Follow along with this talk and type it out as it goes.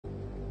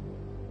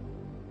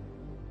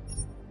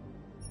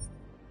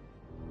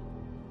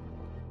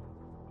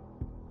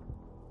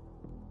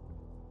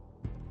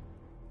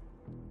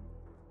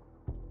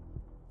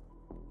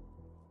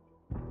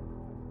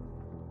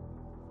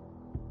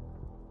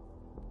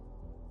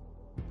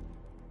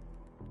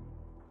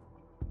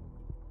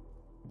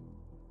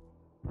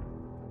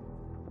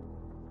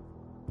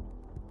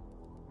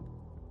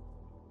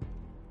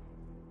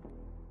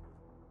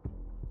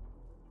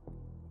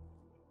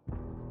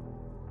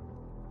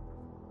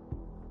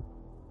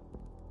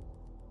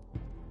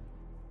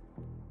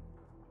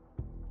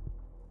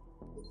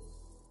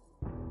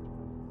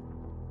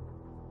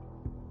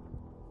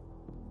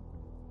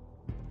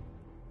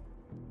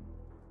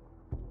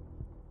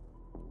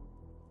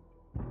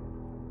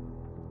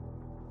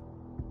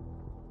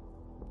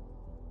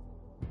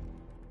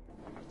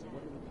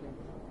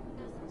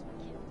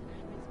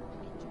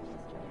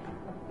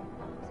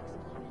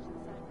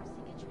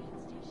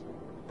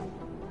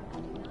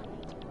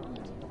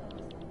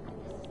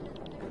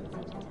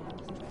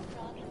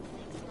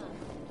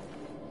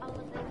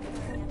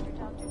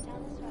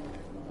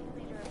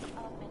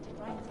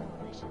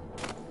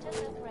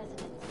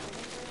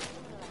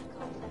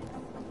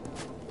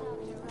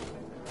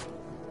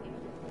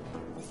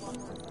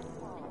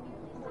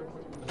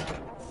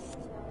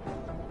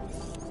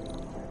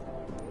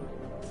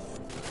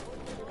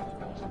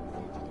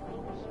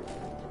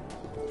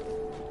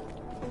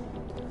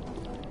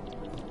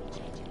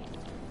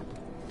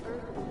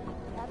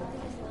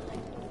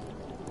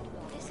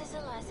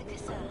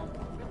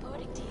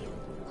Reporting to you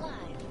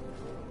live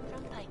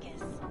from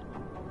Picus.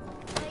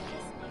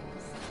 Picus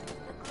News,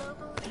 the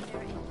global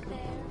leader in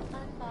fair,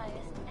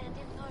 unbiased, and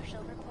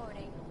impartial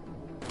reporting.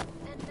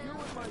 And now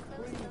for a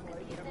close look at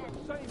the event.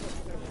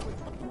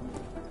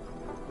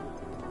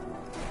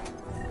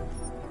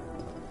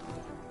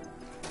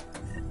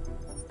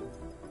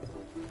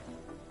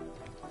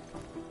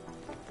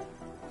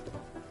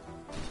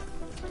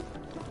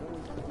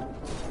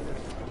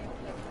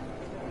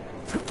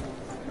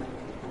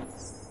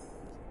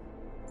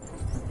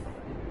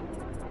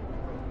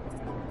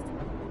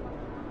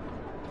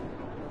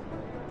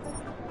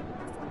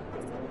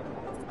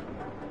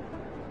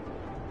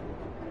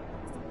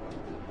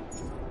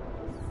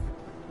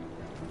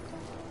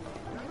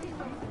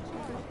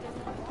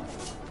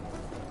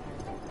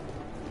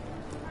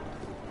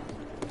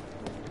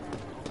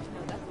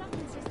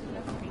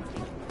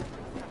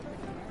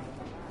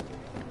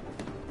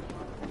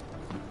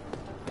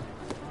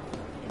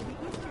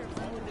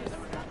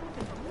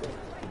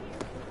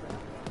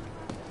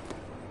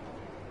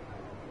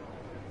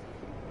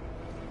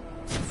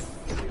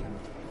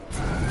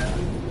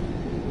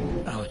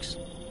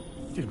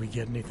 Did we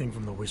get anything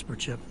from the Whisper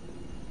chip?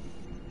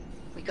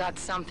 We got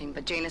something,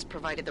 but Janus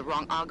provided the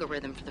wrong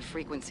algorithm for the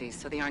frequencies,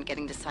 so they aren't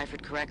getting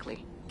deciphered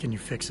correctly. Can you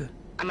fix it?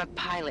 I'm a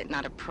pilot,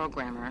 not a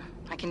programmer.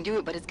 I can do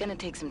it, but it's gonna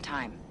take some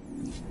time.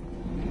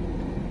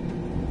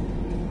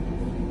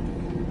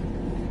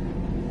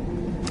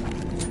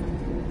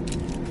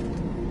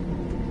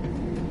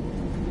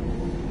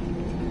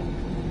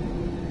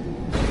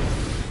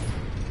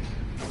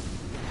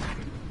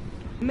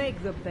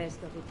 Make the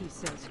best of it, he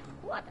says.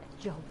 What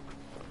a joke.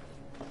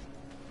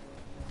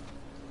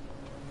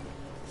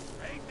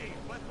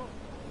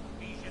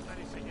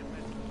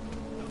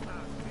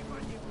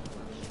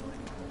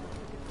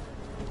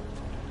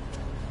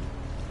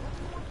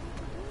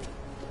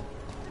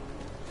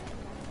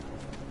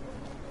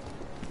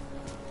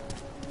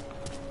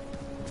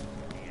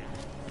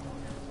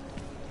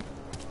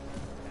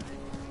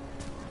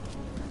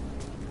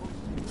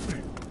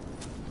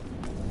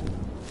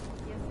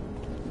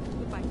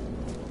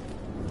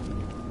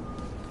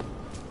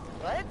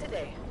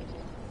 Today.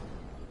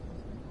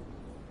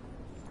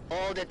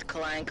 Hold it,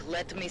 Clank.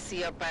 Let me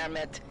see your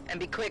permit, and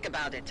be quick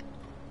about it.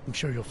 I'm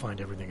sure you'll find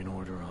everything in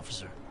order,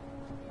 officer.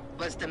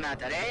 What's the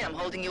matter, eh? I'm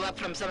holding you up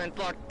from some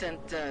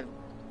important,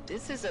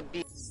 This is a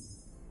big...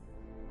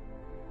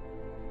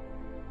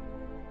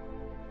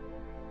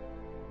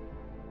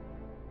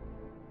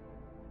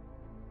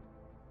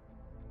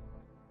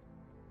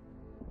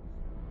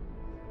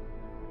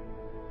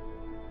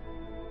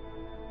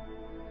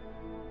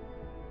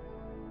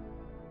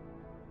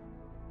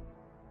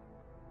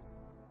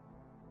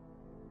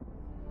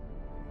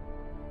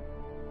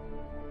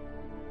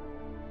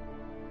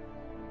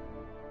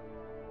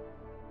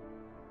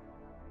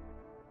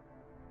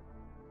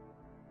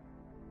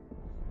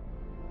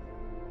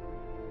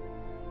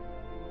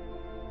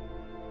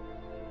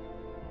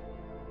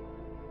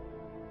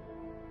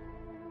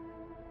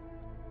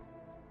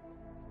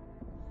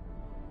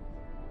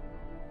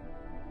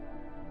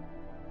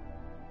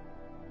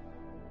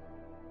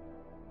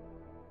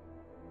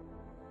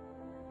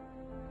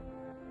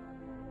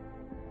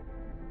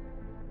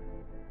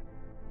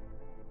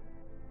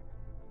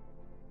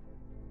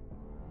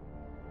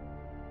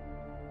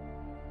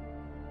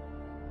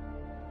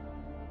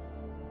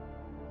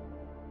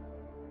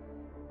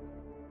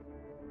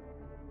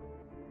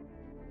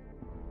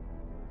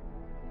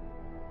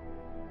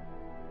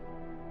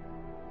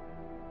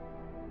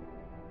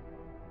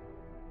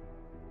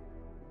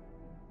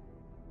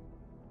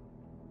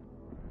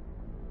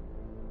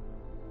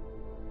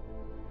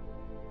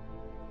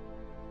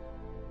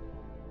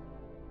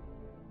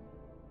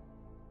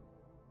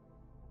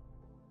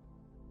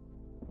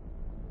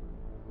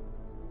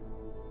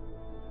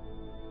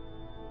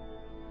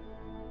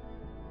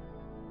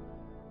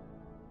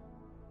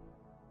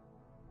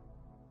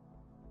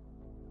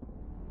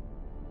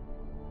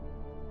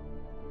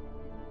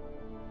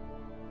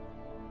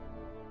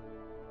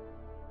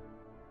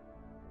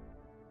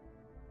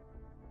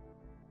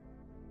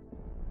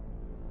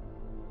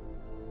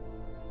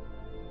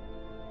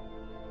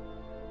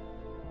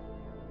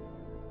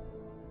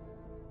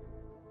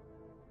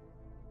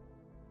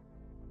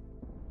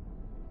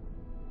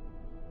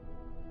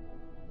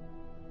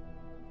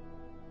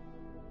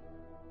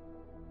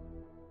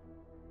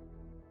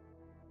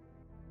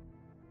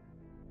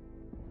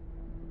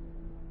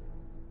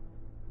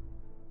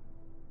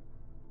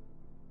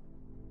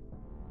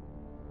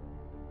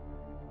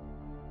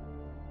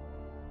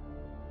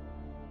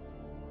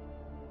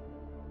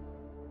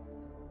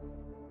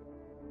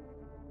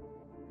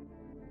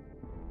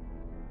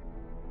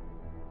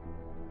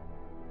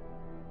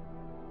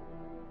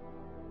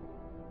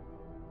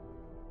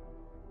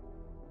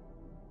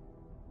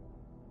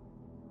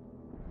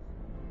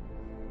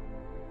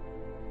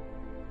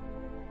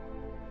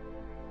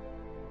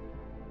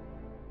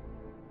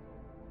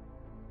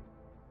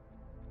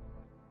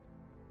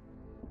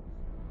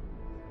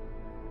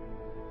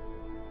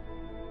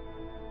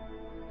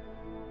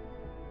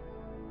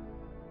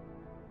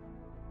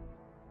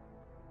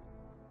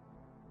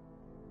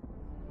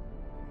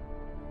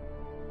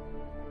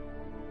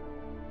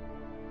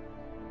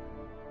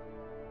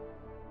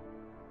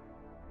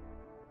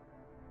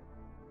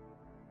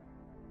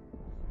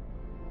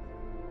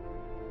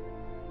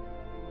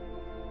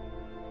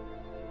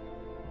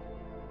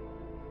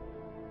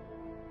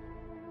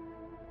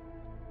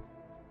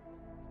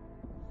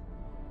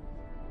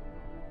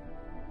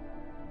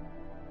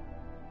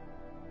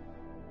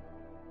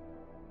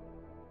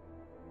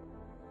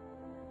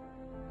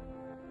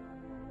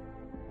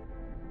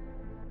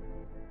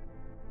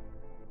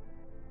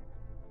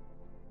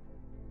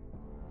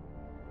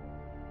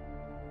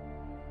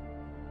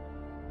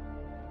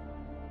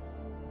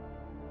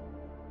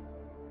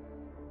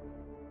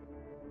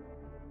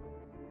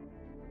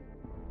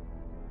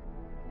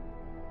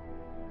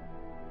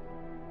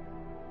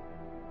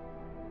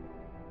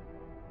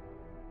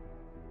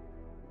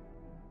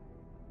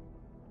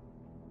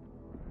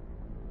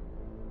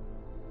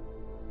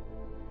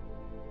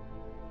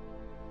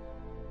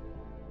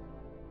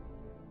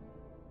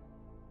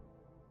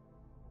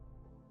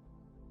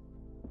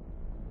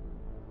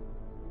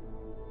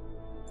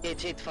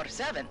 It's it for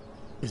 7.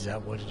 Is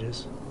that what it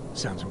is?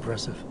 Sounds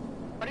impressive.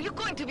 Are you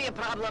going to be a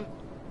problem?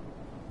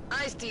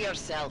 Eyes to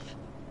yourself.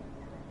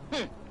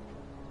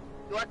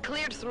 You are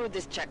cleared through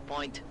this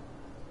checkpoint.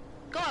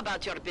 Go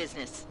about your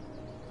business.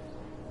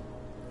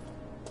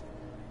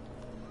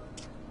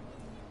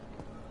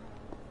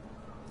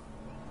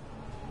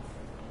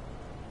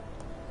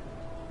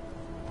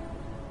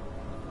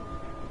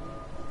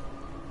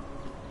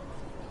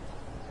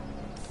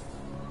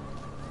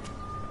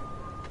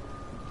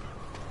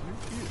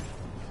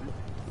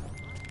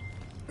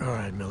 All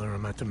right, Miller,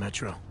 I'm at the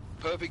Metro.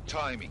 Perfect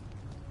timing.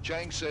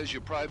 Chang says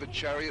your private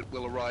chariot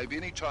will arrive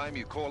any time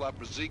you call up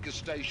Rizika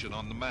Station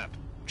on the map.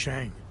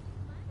 Chang,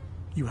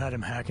 you had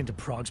him hack into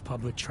Prague's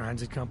public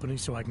transit company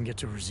so I can get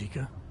to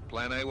Rizika?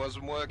 Plan A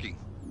wasn't working.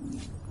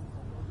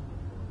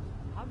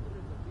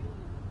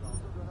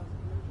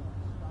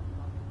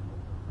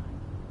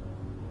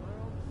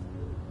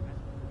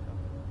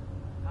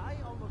 I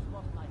almost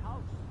lost my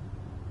house.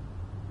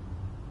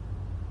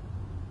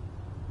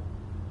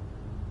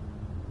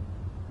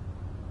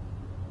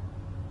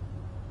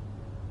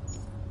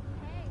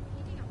 Hey,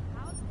 speaking of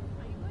houses,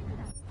 are you going to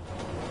that?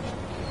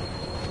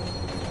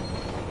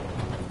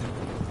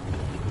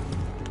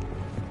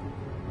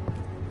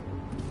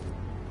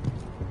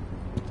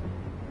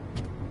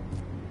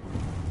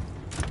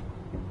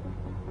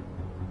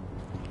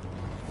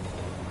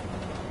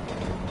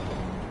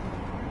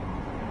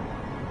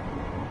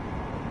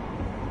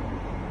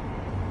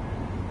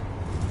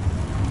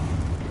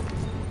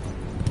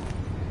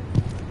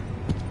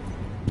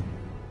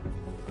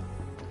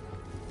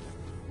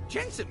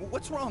 Jensen,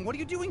 what's wrong? What are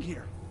you doing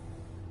here?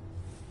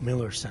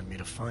 Miller sent me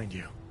to find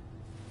you.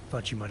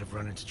 Thought you might have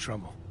run into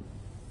trouble.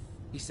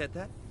 He said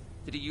that?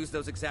 Did he use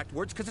those exact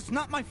words? Because it's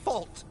not my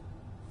fault!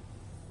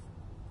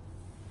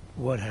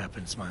 What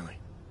happened, Smiley?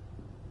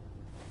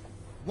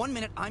 1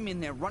 minute I'm in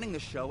there running the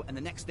show, and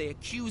the next they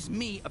accuse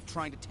me of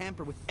trying to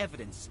tamper with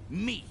evidence.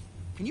 Me!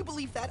 Can you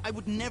believe that? I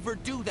would never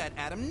do that,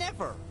 Adam.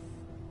 Never!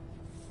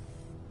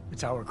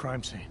 It's our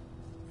crime scene.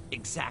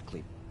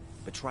 Exactly.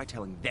 But try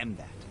telling them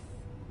that.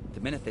 The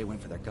minute they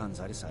went for their guns,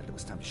 I decided it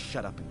was time to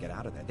shut up and get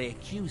out of there. They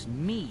accuse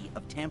me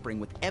of tampering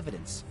with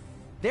evidence.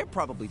 They're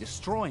probably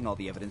destroying all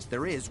the evidence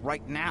there is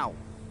right now.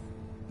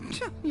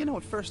 You know,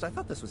 at first I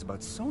thought this was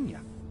about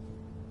Sonia.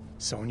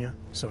 Sonia?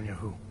 Sonia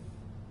who?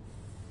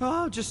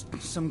 Oh, just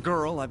some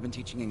girl I've been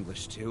teaching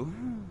English to.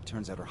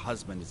 Turns out her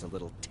husband is a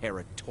little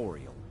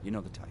territorial. You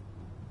know the type.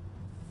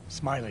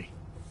 Smiley.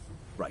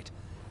 Right.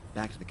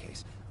 Back to the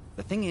case.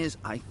 The thing is,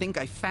 I think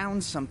I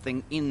found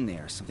something in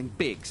there. Something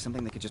big.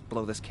 Something that could just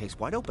blow this case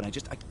wide open. I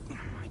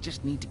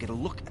just need to get a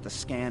look at the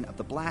scan of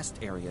the blast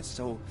area,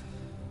 so...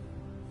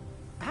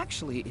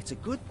 Actually, it's a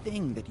good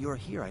thing that you're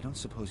here. I don't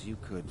suppose you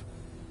could...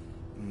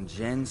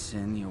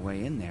 Jensen your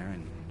way in there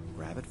and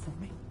grab it for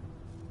me?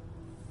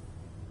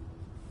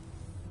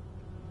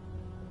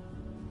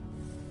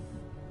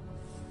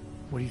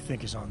 What do you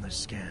think is on this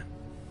scan?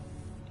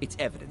 It's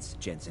evidence,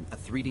 Jensen. A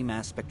 3D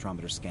mass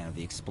spectrometer scan of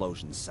the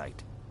explosion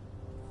site.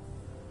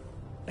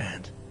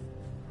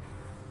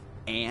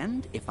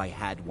 And if I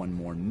had 1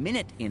 more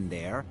minute in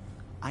there,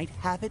 I'd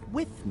have it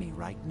with me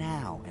right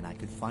now, and I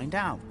could find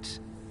out.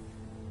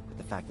 But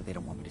the fact that they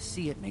don't want me to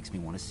see it makes me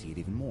want to see it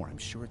even more. I'm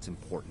sure it's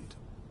important.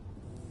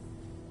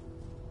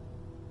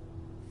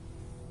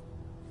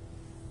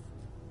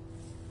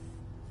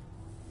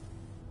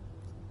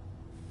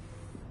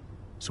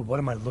 So what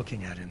am I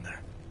looking at in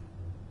there?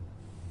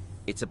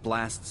 It's a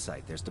blast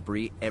site. There's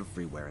debris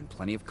everywhere, and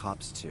plenty of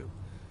cops, too.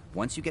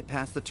 Once you get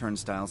past the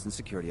turnstiles and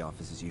security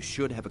offices, you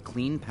should have a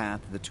clean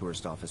path to the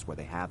tourist office where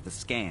they have the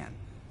scan.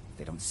 If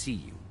they don't see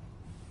you.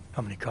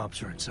 How many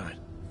cops are inside?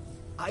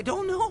 I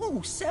don't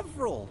know.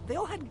 Several. They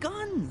all had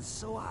guns,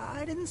 so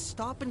I didn't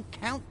stop and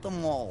count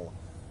them all.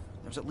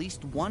 There's at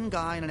least 1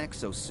 guy in an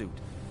exosuit.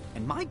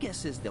 And my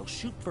guess is they'll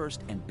shoot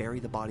first and bury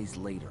the bodies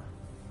later.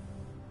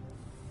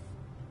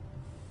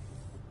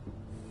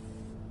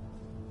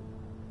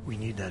 We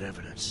need that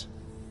evidence.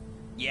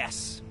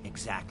 Yes,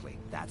 exactly.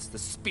 That's the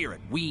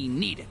spirit. We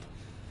need it.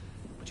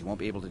 But you won't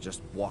be able to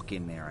just walk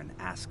in there and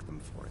ask them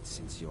for it,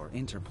 since you're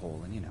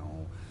Interpol and, you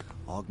know,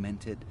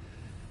 augmented.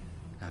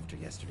 After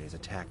yesterday's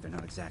attack, they're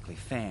not exactly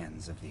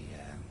fans of the,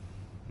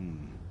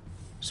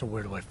 So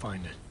where do I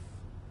find it?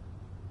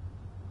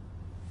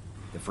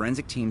 The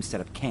forensic team set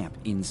up camp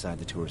inside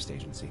the tourist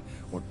agency,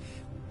 or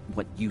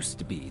what used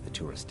to be the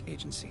tourist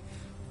agency.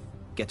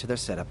 Get to their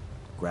setup,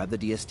 grab the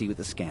DSD with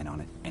the scan on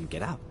it, and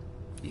get out.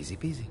 Easy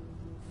peasy.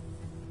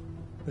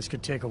 This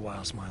could take a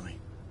while, Smiley.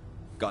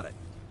 Got it.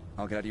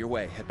 I'll get out of your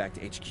way, head back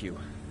to HQ.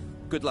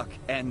 Good luck,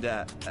 and,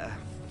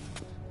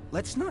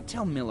 let's not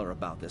tell Miller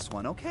about this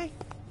one, okay?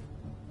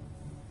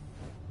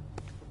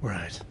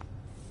 Right.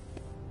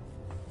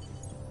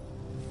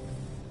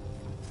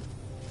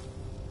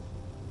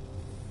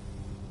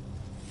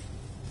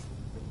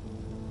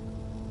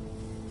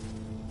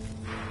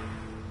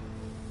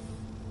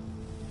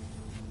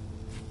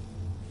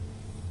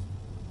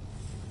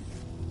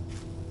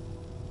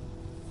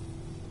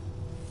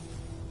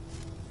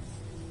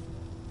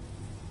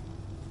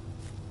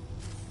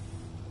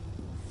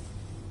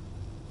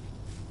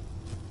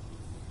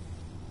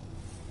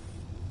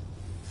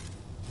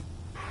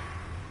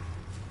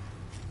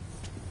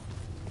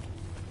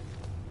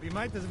 We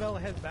might as well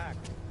head back.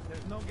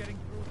 There's no getting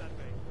through that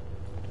way.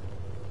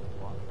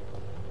 What?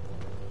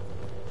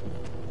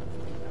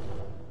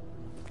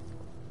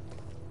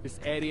 This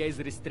area is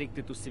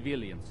restricted to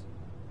civilians.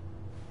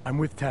 I'm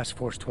with Task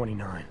Force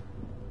 29.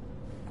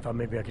 Thought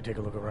maybe I could take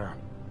a look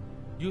around.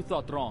 You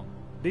thought wrong.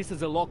 This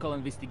is a local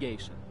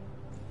investigation.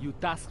 You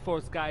task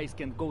force guys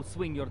can go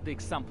swing your dick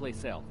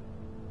someplace else.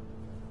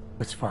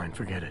 That's fine,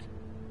 forget it.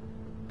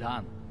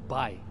 Done.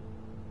 Bye.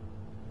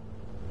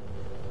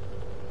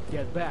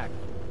 Get back.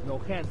 No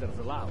handlers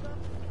allowed.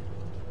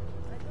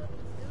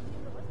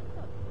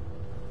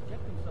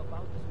 Checked himself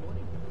out this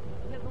morning.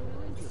 He had no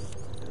real injuries.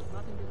 There's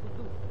nothing they could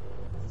do.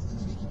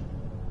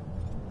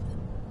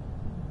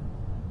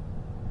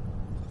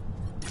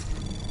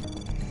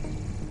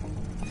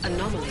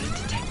 Anomaly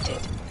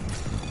detected.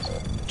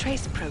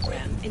 Trace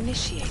program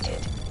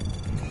initiated.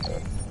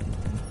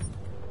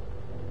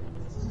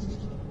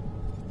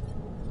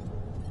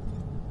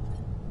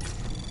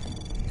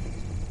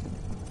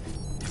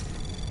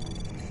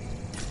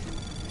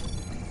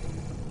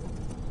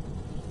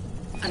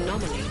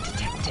 Anomaly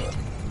detected.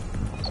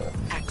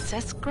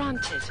 Access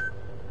granted.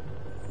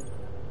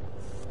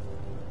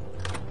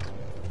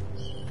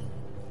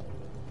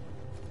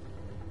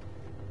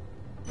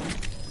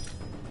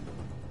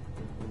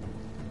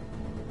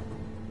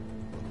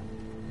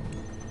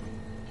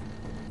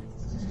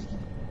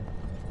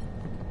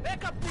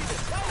 Backup needed!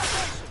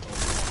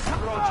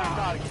 Approaching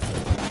target.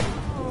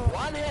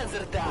 One hands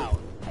are down.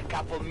 A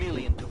couple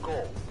million to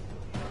go.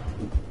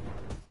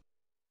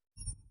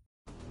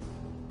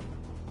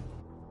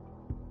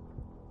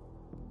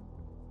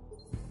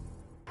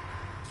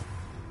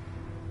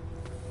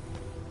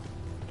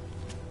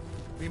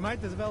 We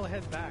might as well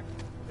head back.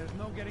 There's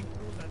no getting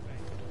through that way.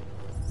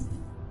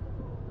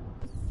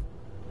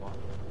 What?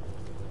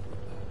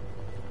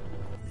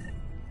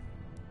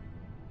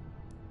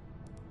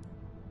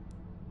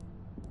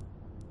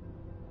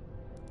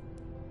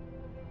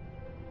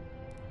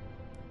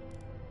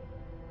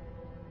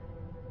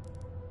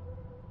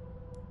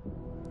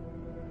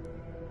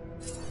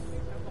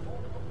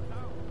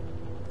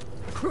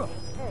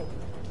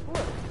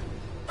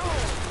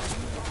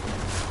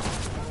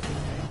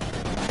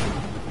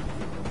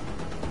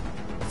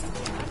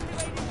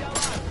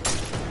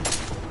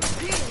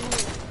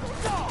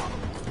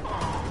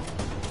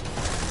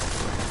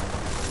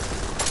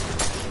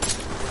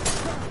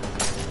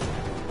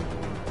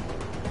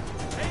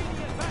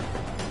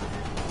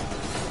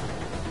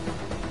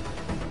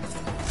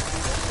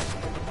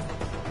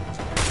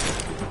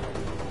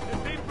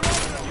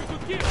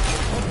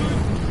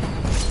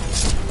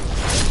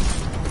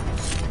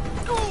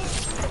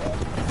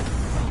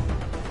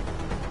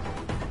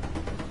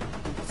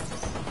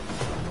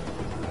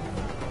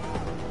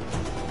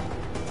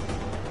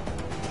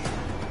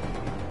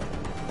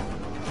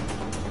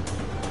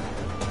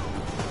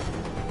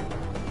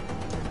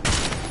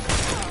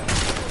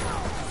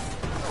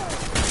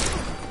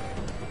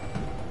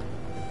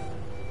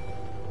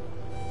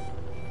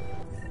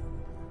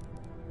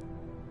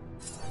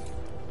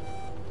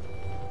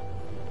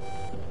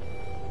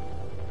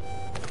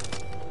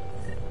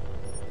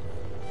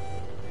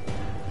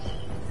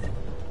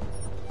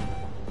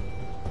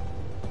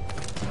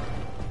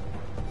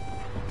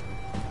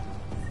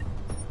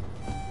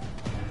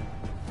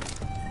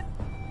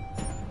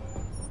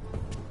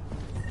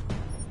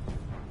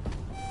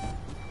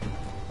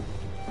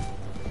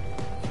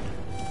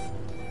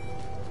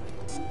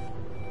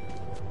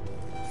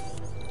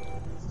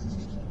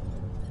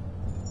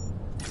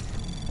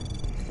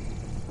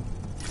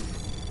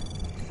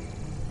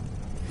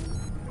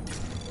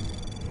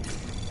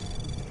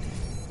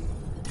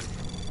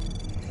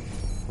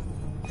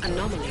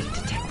 Anomaly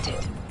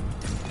detected.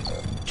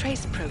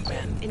 Trace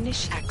program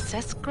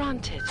access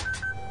granted.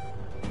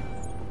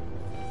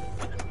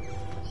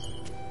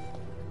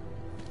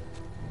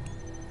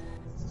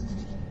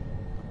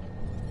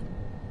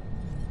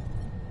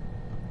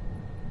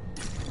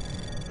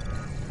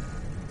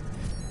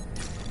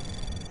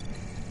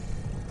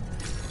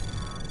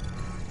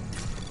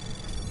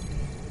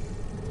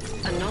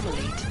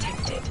 Anomaly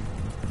detected.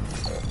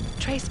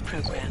 Trace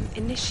program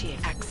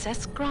initiate.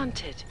 Access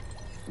granted.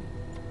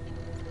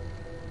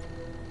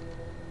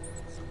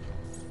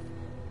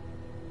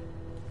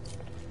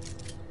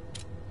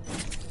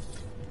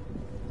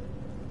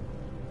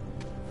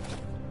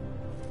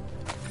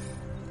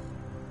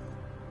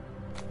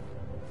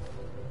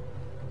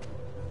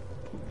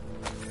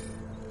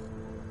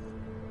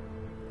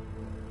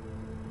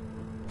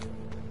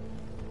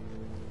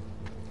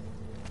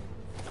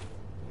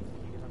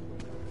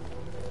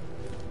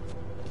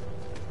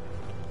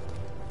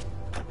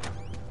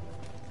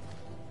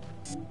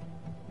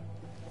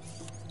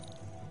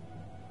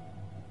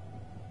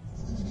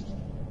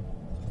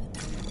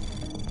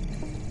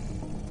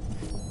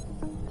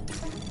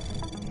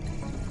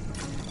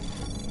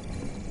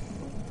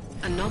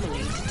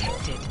 Anomaly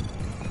detected.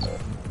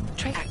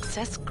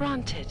 Access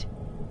granted.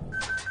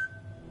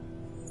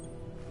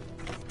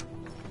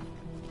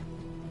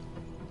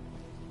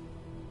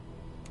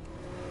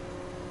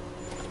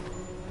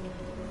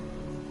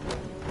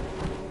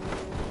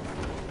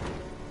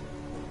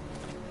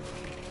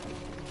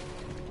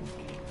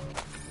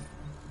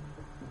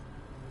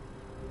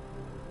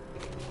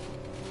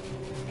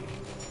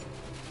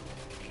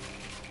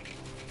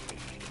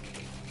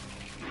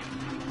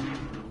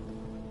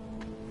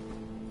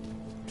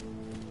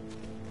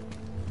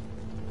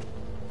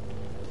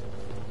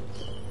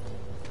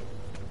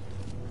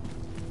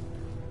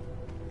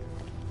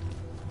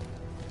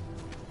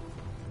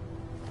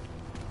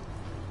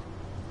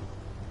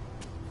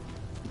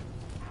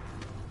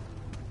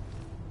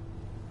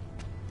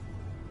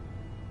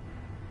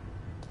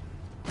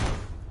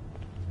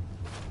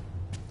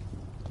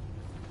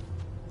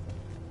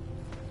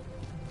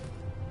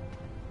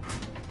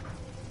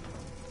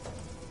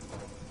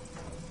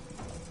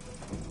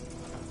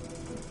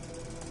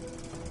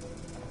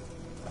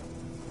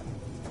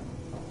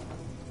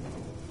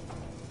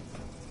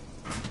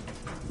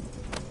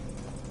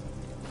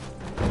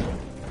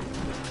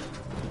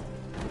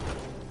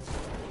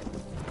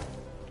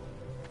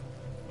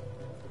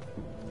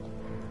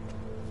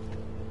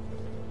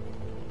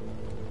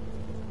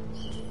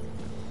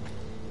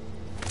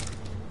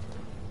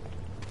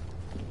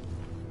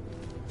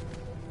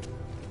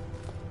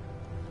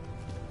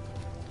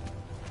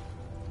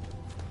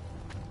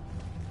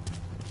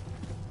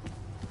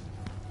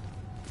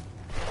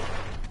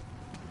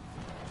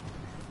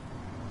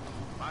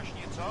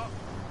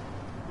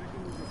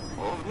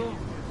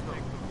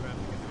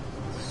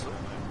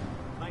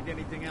 find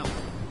anything else.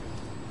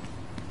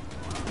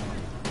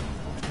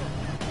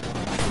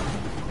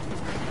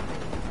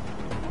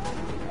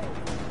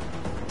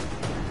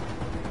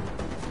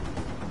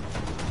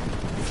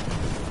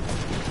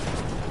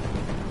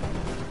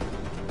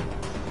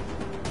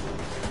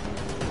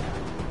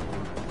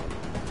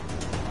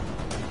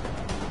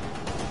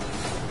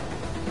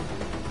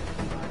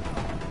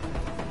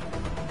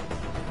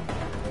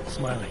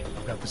 Smiley,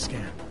 I've got the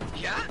scan.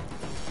 Yeah?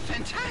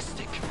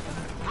 Fantastic!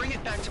 Bring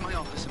it back to my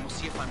office and we'll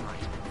see if I'm right.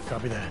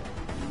 Copy that.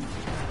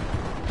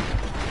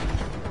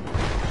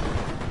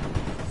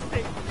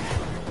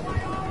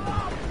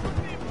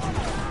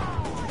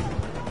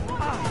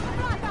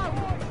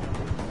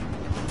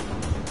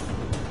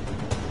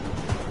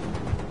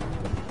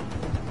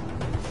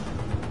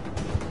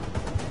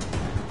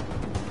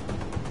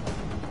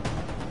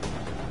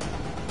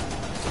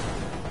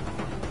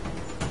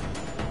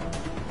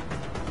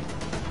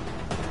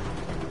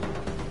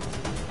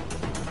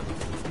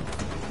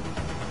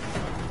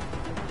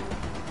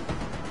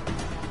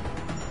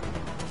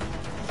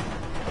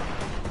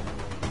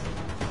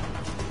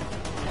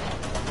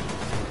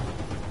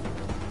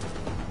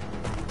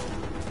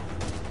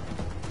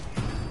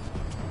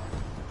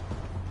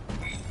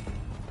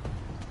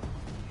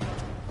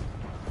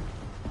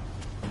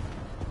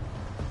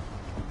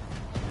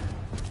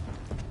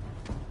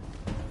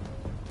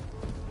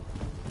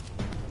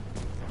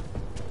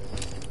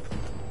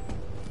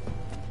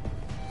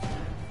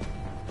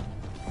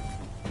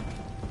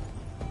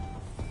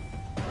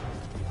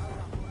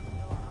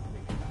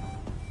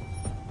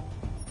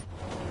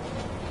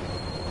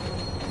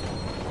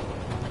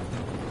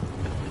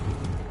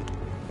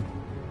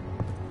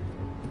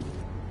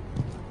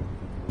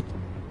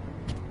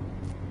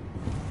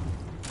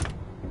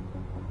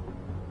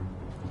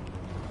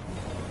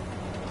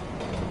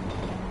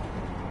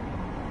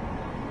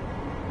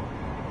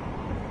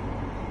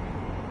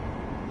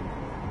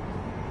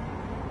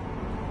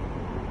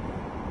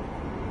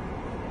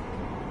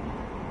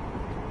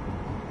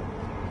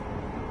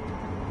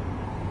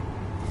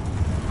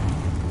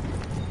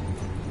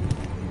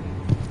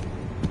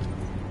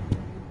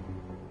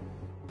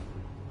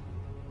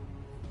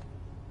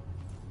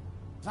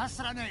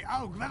 Zasranej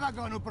auk ve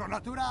vagonu pro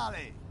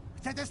naturály!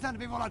 Chcete snad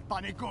vyvolat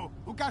paniku?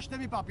 Ukažte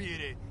mi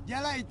papíry.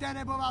 Dělejte,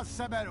 nebo vás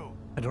seberu.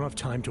 I don't have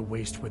time to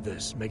waste with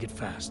this. Make it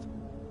fast.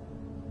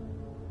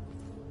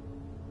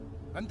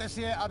 Vemte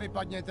si je a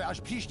vypadněte. Až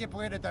příště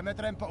pojedete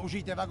metrem,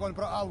 použijte vagon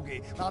pro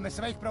augy. Máme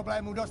svých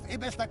problémů dost i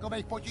bez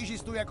takových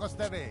potížistů, jako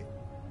jste vy.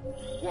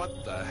 What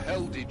the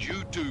hell did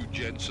you do,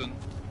 Jensen?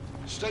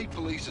 State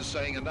police are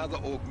saying another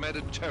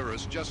augmented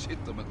terrorist just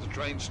hit them at the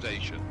train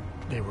station.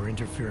 They were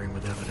interfering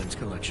with evidence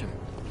collection.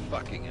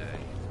 Fucking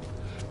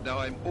A. Now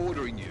I'm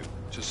ordering you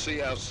to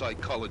see our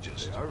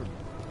psychologist.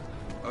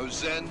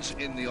 Ozen's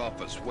in the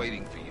office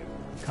waiting for you.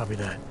 Copy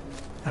that.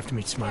 Have to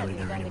meet Smiley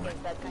there anyway.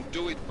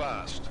 Do it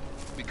fast,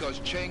 because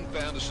Cheng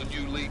found us a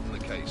new lead in the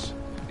case.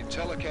 In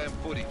telecam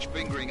footage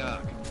fingering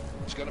Ark.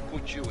 It's gonna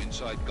put you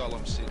inside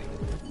Gollum City.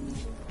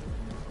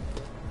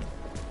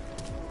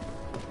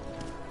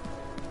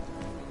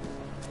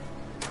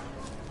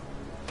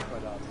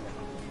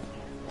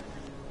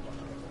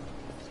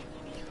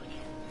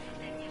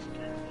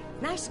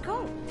 Nice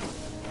scope.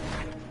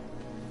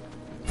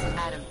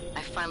 Adam,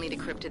 I finally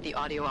decrypted the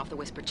audio off the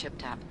Whisper chip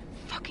tap.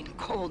 Fucking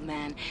cold,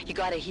 man. You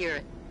gotta hear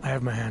it. I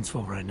have my hands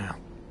full right now.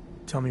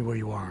 Tell me where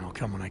you are and I'll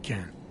come when I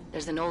can.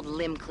 There's an old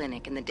limb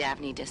clinic in the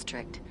Daphne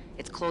district.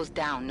 It's closed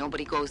down.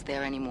 Nobody goes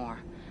there anymore.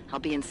 I'll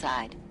be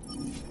inside.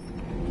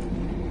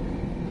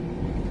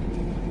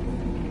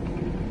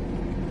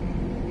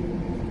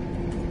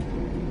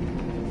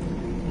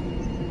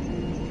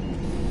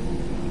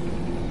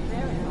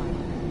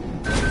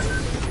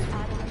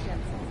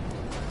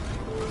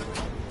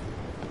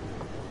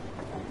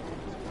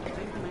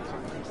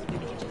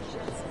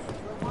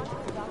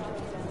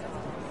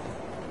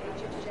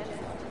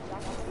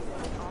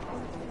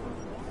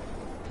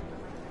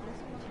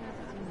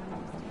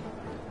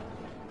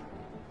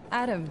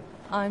 Adam,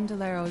 I'm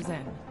Delaro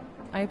Zen.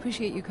 I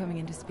appreciate you coming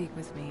in to speak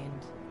with me,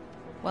 and...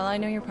 well, I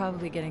know you're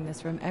probably getting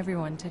this from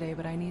everyone today,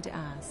 but I need to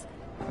ask.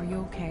 Are you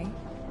okay?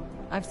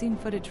 I've seen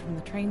footage from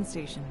the train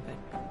station,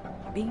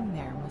 but being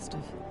there must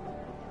have...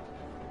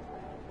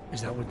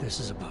 Is that what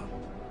this is about?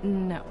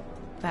 No,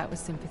 that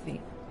was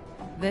sympathy.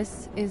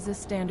 This is a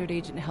standard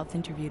agent health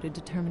interview to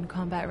determine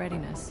combat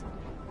readiness.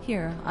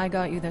 Here, I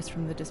got you this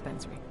from the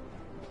dispensary.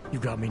 You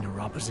got me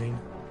neuropazine?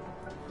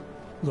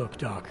 Look,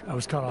 Doc, I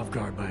was caught off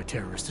guard by a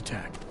terrorist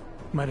attack.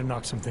 Might have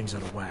knocked some things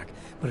out of whack,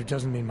 but it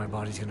doesn't mean my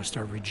body's gonna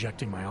start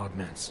rejecting my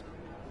augments.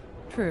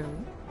 True,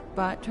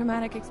 but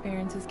traumatic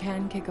experiences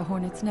can kick a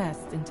hornet's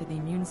nest into the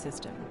immune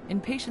system.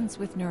 In patients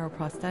with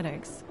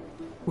neuroprosthetics...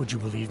 Would you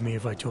believe me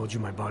if I told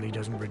you my body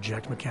doesn't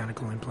reject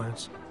mechanical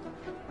implants?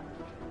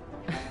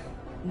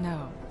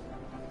 No.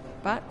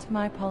 But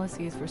my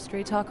policy is for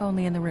straight talk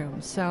only in the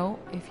room, so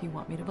if you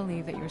want me to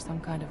believe that you're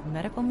some kind of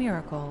medical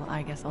miracle,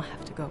 I guess I'll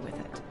have to go with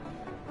it.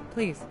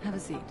 Please, have a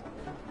seat.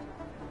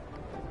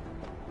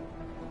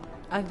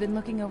 I've been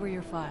looking over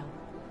your file.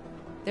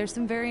 There's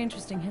some very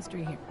interesting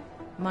history here.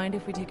 Mind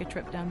if we take a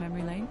trip down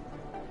memory lane?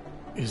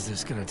 Is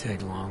this gonna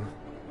take long?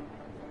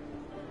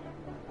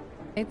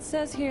 It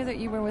says here that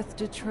you were with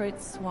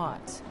Detroit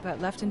SWAT, but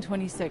left in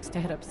 26 to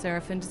head up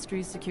Seraph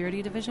Industries'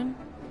 security division.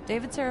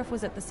 David Seraph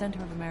was at the center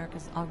of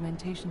America's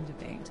augmentation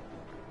debate.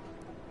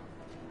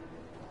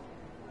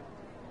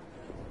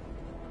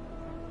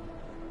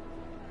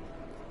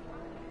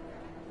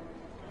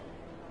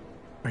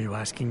 Are you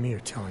asking me or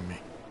telling me?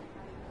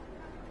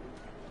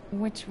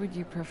 Which would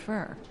you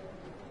prefer?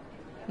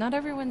 Not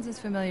everyone's as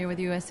familiar with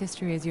U.S.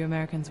 history as you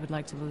Americans would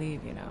like to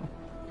believe, you know.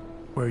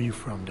 Where are you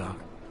from, Doc?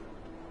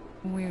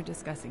 We're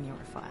discussing your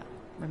file,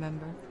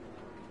 remember?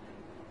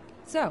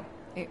 So,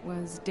 it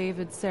was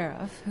David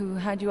Seraph who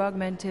had you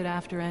augmented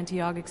after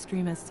anti-Aug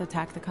extremists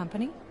attacked the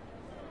company?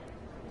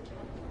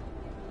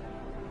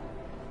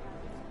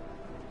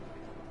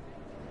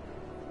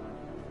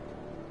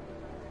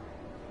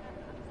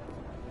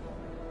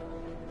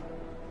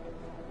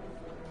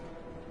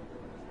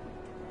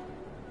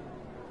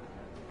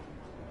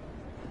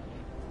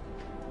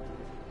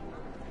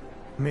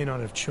 I may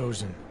not have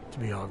chosen to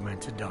be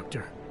augmented,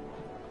 Doctor,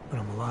 but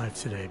I'm alive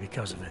today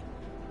because of it.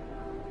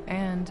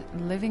 And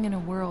living in a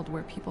world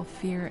where people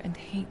fear and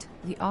hate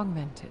the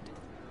augmented.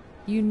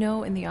 You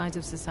know, in the eyes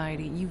of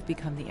society, you've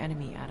become the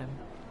enemy, Adam.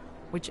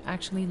 Which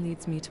actually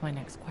leads me to my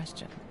next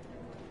question.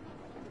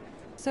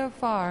 So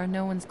far,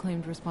 no one's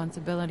claimed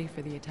responsibility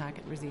for the attack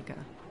at Rizika.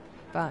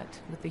 But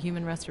with the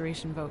human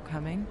restoration vote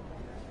coming,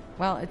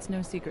 well, it's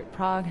no secret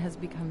Prague has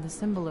become the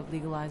symbol of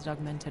legalized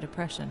augmented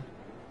oppression.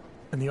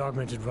 And the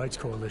Augmented Rights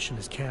Coalition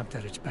is camped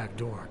at its back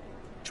door,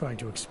 trying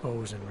to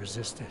expose and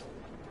resist it.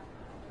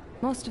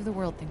 Most of the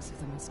world thinks of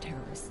them as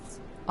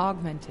terrorists.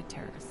 Augmented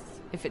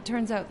terrorists. If it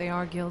turns out they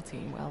are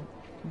guilty, well,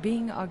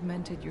 being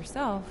augmented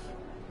yourself...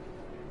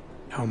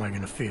 How am I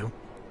gonna feel?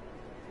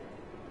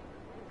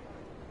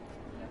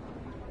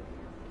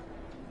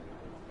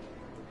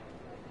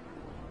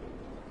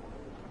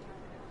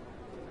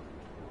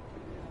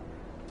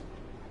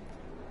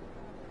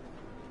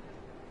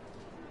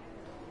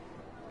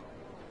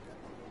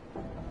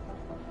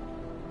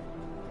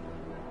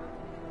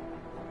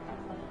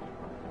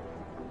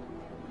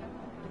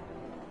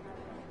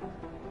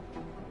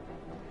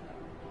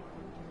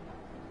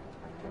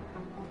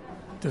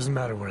 Doesn't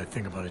matter what I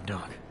think about it,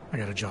 Doc. I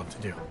got a job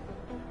to do.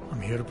 I'm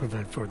here to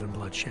prevent further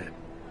bloodshed,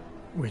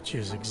 which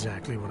is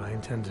exactly what I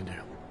intend to do.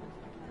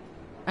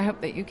 I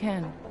hope that you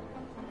can.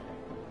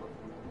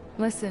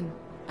 Listen,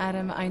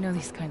 Adam, I know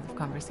these kinds of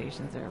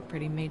conversations are a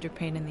pretty major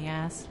pain in the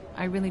ass.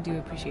 I really do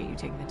appreciate you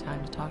taking the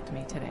time to talk to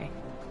me today.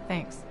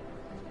 Thanks.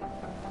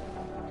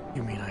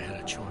 You mean I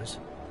had a choice?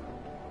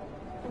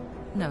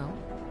 No,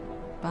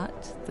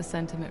 but the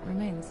sentiment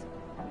remains.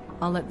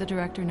 I'll let the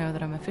director know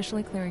that I'm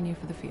officially clearing you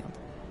for the field.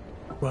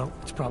 Well,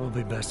 it's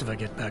probably best if I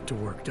get back to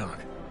work, Doc.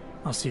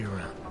 I'll see you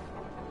around.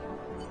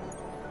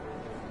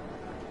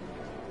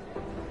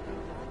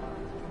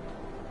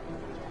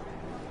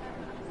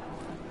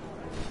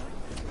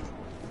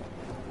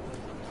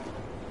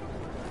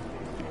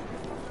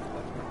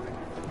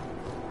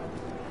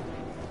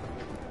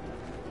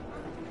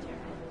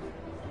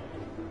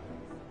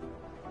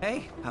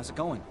 Hey, how's it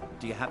going?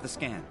 Do you have the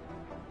scan?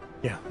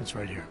 Yeah, it's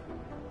right here.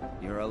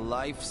 You're a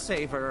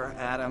lifesaver,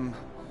 Adam.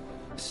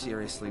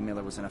 Seriously,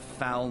 Miller was in a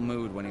foul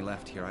mood when he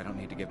left here. I don't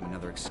need to give him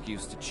another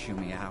excuse to chew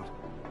me out.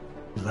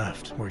 He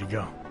left. Where'd he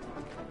go?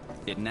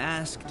 Didn't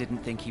ask, didn't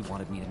think he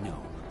wanted me to know.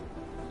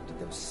 Did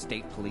those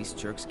state police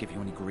jerks give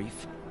you any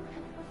grief?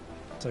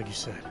 It's like you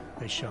said,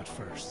 they shot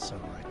first, so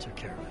I took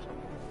care of it.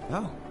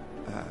 Oh,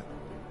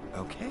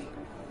 okay.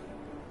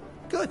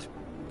 Good.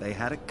 They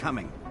had it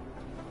coming.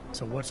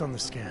 So what's on the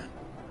scan?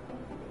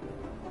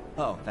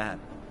 Oh, that.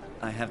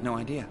 I have no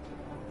idea.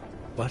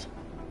 What?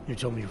 You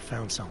told me you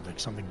found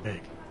something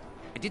big.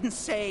 I didn't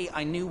say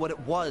I knew what it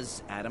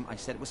was, Adam. I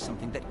said it was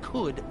something that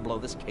could blow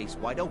this case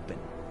wide open.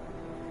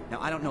 Now,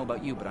 I don't know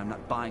about you, but I'm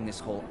not buying this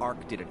whole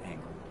ARC did it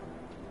angle.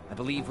 I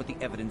believe what the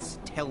evidence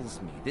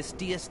tells me. This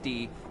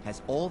DSD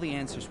has all the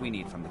answers we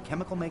need, from the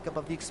chemical makeup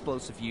of the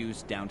explosive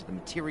used down to the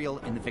material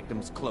in the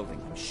victim's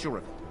clothing. I'm sure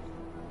of it.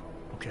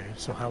 Okay,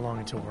 so how long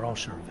until we're all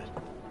sure of it?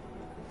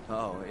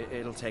 Oh,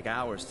 it'll take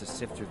hours to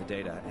sift through the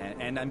data,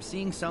 and I'm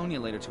seeing Sonia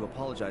later to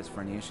apologize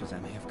for any issues I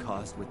may have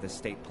caused with the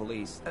state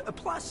police.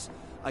 Plus,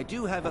 I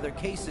do have other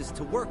cases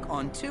to work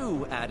on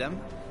too, Adam.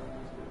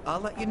 I'll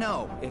let you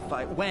know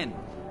when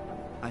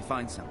I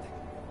find something.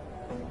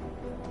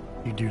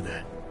 You do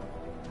that.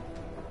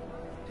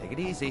 Take it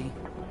easy.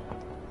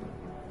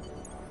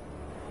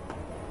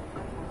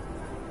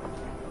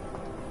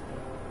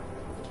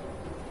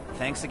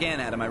 Thanks again,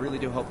 Adam. I really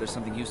do hope there's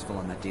something useful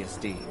on that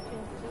DSD.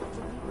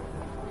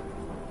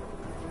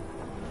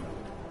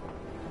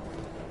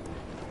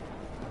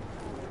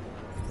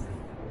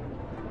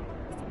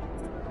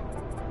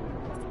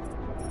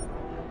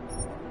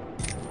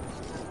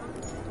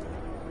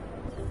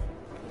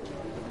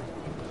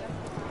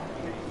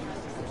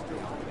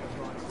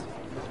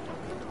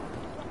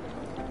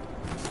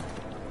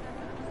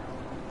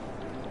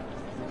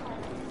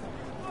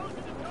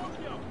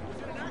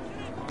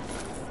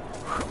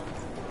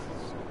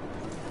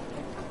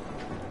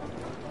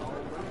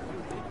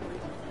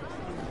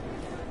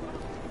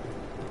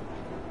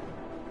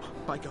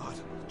 My God,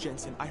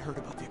 Jensen, I heard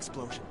about the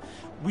explosion.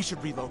 We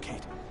should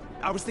relocate.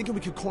 I was thinking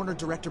we could corner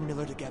Director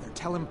Miller together.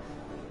 Tell him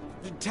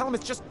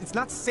it's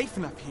not safe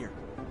enough here.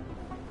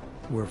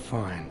 We're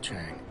fine,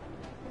 Chang.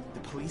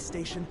 The police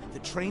station, the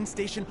train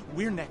station,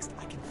 we're next.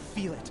 I can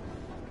feel it.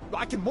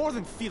 I can more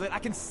than feel it. I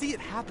can see it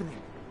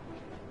happening.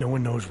 No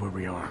one knows where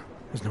we are.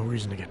 There's no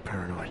reason to get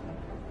paranoid.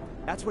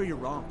 That's where you're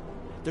wrong.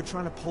 They're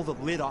trying to pull the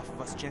lid off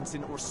of us,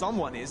 Jensen, or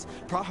someone is.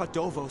 Praha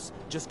Dovos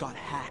just got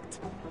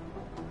hacked.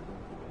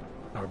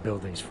 Our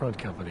building's front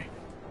company.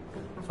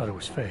 Thought it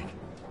was fake.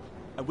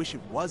 I wish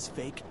it was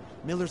fake.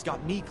 Miller's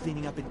got me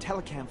cleaning up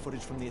IntelliCam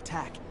footage from the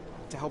attack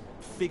to help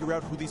figure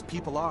out who these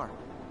people are.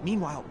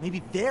 Meanwhile,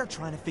 maybe they're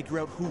trying to figure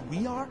out who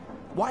we are?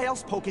 Why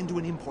else poke into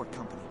an import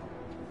company?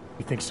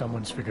 You think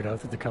someone's figured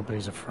out that the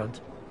company's a front?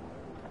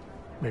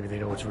 Maybe they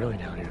know what's really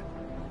down here.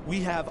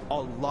 We have a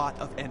lot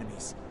of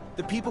enemies.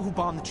 The people who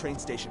bombed the train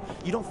station.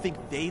 You don't think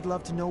they'd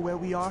love to know where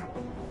we are?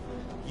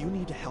 You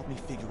need to help me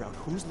figure out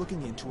who's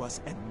looking into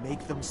us and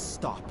make them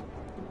stop.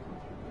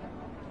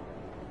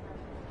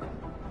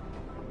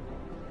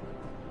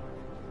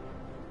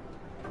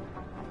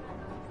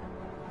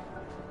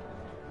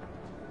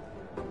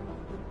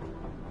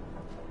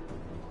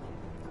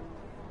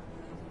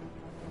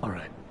 All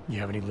right. You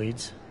have any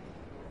leads?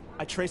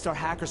 I traced our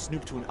hacker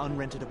snoop to an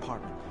unrented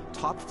apartment.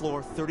 Top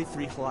floor,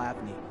 33 Hill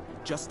Avenue.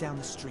 Just down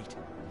the street.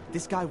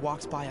 This guy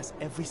walks by us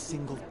every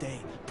single day.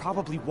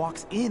 Probably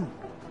walks in.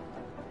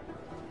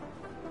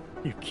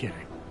 You're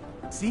kidding.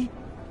 See?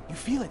 You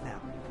feel it now.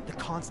 The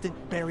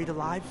constant buried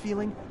alive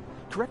feeling.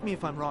 Correct me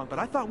if I'm wrong, but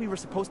I thought we were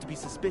supposed to be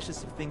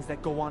suspicious of things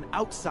that go on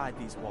outside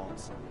these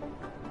walls.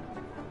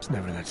 It's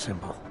never that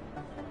simple.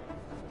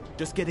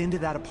 Just get into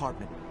that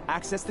apartment,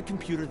 access the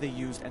computer they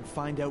used, and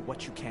find out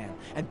what you can.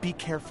 And be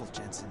careful,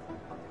 Jensen.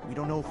 We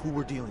don't know who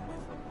we're dealing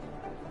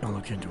with. I'll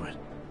look into it.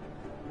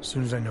 As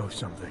soon as I know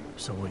something,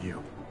 so will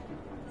you.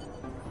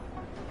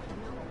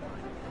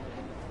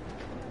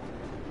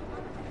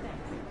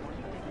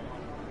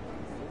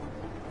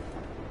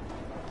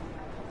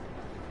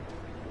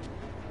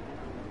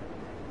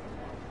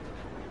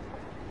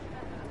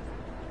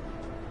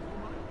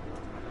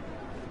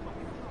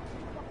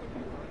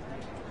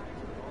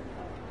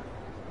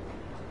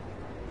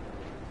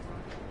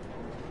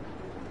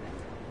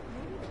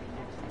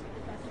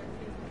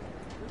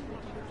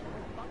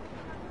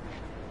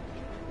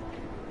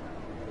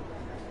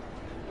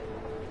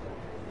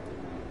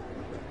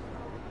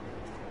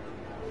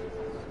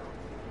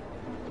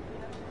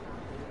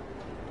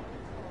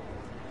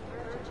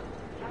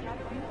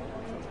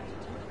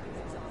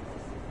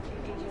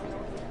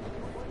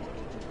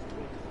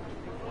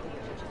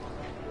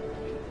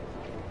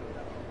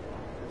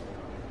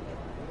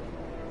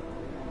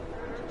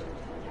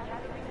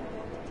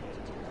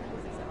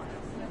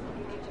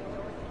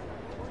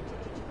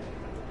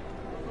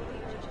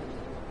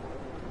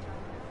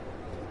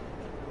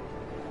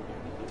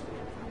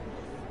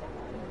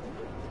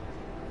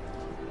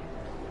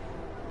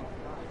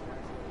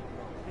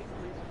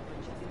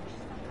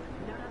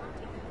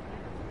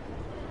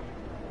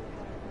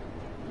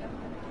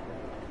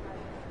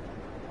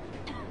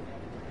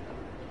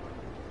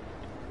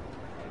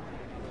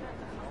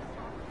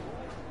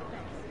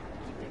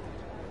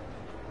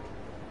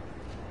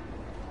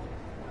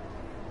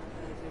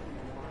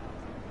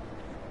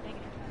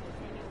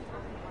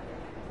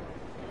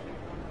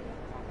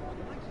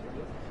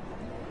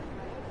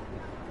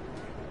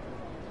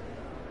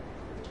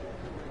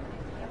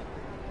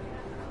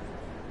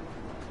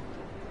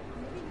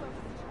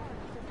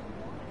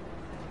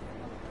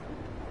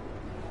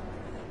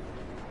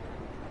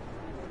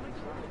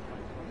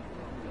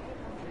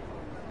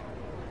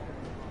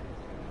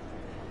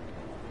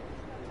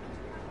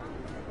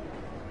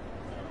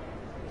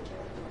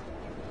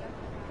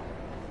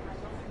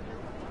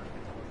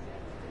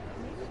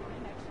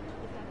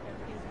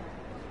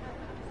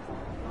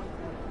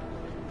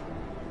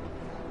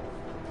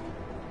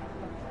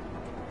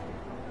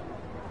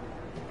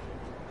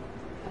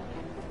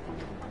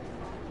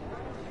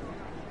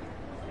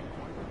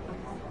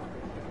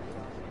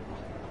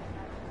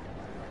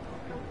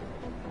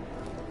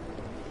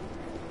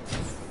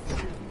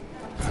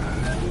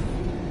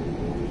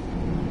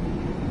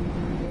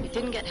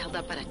 Didn't get held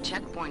up at a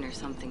checkpoint or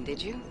something,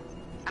 did you?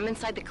 I'm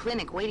inside the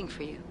clinic waiting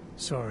for you.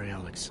 Sorry,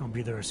 Alex. I'll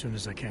be there as soon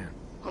as I can.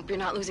 Hope you're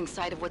not losing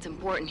sight of what's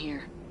important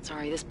here.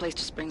 Sorry, this place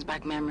just brings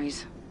back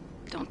memories.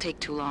 Don't take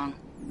too long.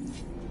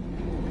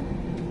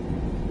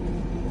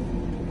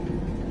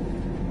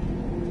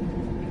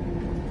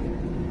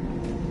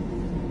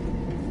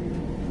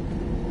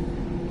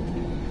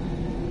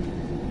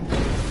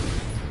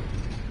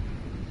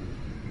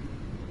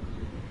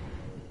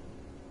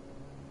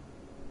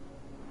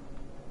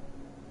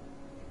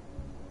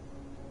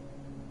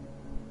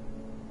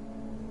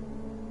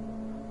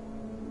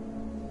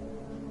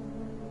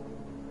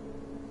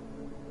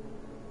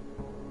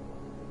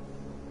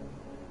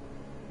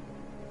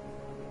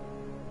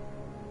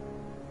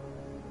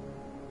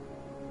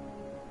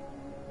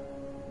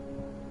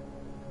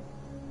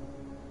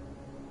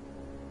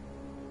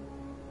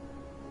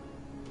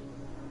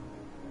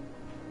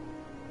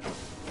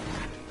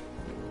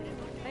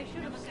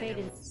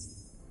 made in...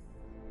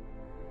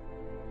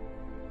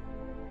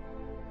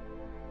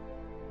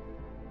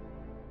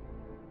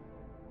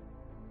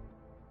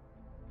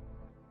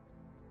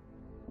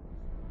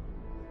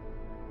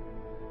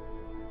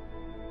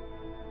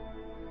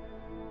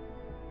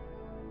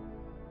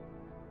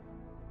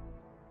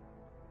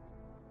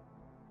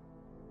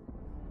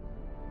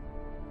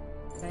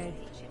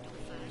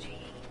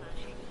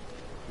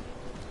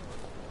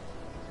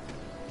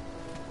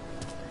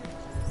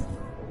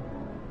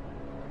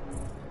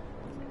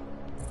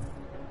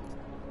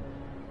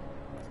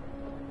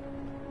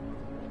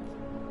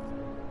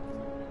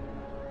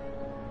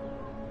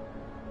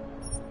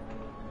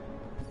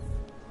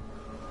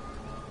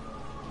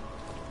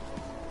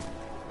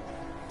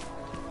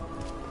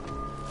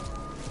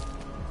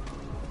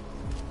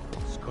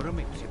 Skoro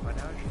mi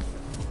připadá, že...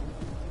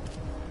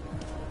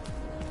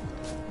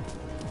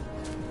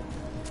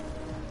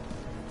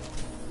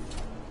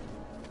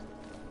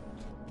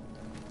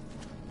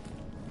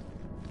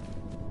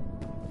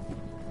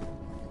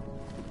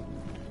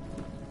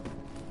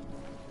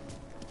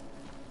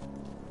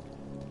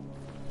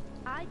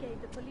 I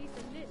gave the police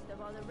a list of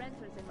all the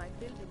renters in my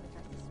building which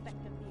I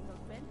suspect of being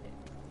augmented.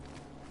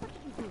 What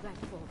did you do that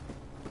for?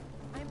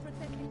 I'm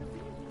protecting the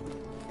real people.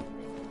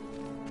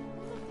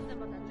 Most of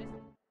them on that list.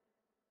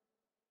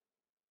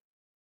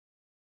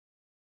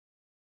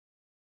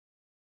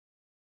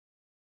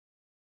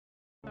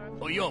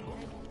 Oyobo,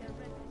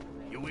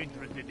 you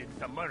interested in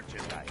some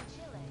merchandise?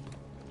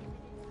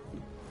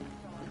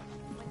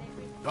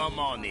 Come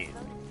on in.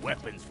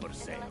 Weapons for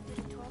sale.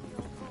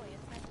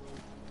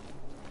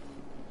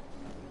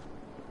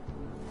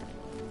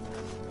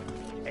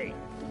 Hey,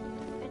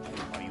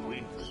 are you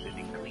interested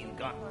in clean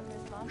guns?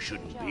 You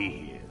shouldn't be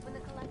here.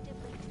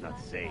 It's not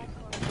safe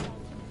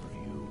for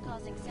you.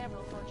 Causing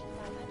several fortunes,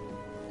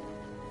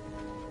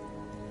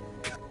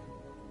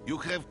 You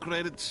have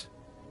credits?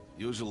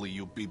 Usually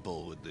you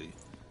people with the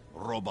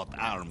robot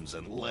arms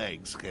and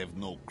legs have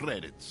no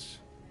credits.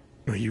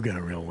 Well, you got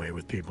a real way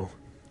with people.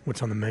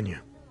 What's on the menu?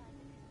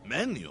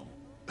 Menu?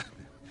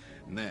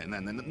 No,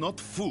 not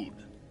food.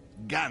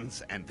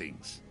 Guns and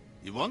things.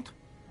 You want?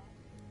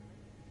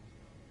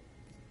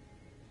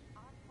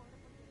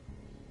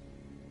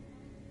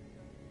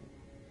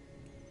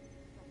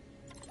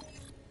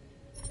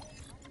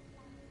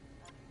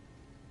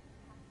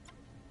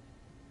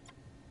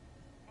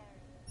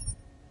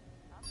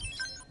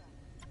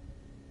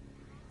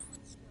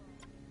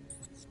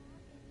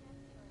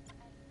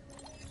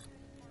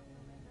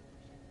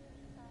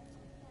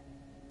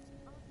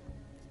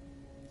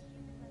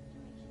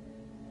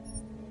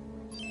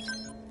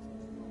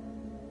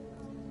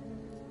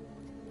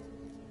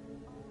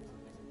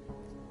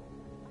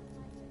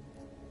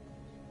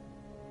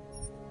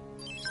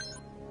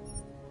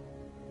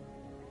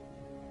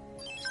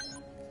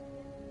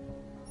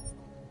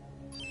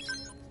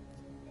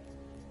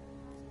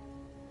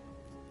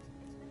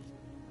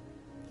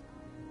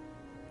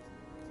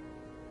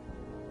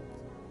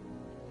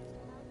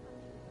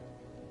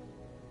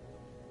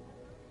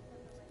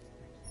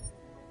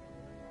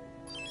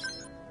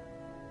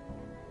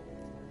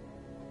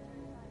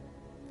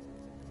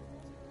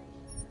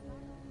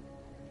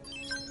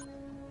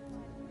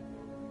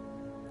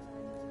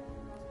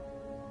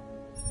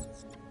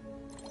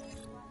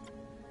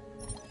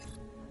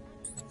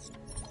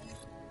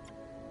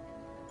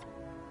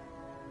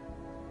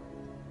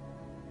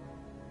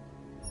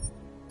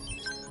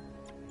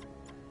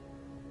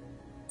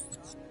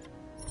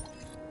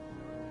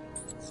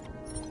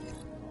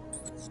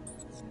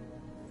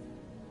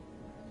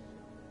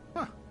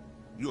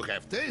 You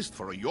have taste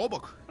for a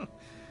yobok.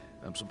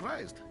 I'm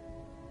surprised.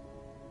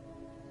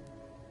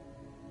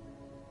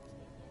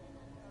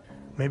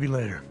 Maybe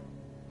later.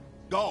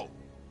 Go!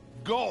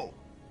 Go!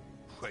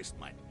 Waste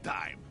my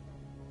time.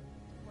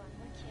 One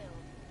were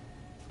killed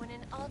when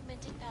an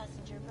augmented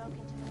passenger broke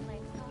into the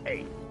plane's cockpit.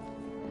 Hey,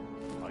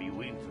 are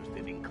you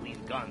interested in clean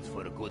guns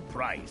for a good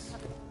price?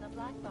 The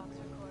black box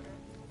recorder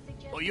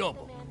suggests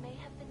Oyobo, the man may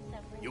have been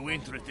suffering you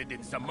interested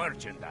in some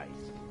merchandise?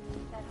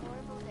 that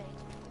horrible date.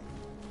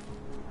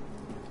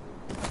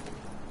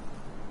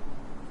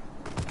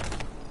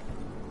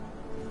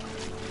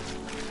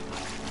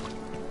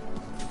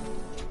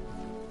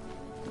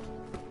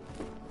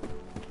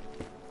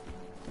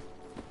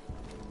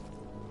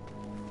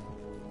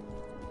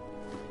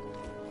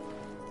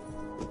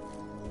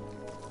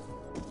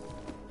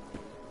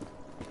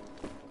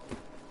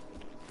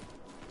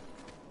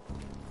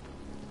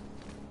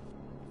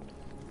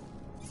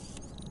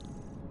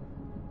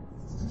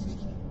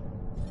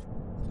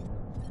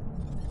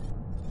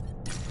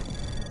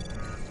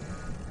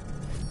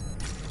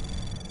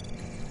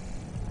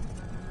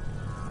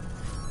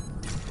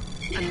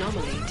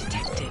 Anomaly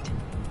detected.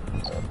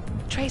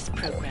 Trace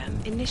program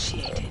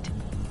initiated.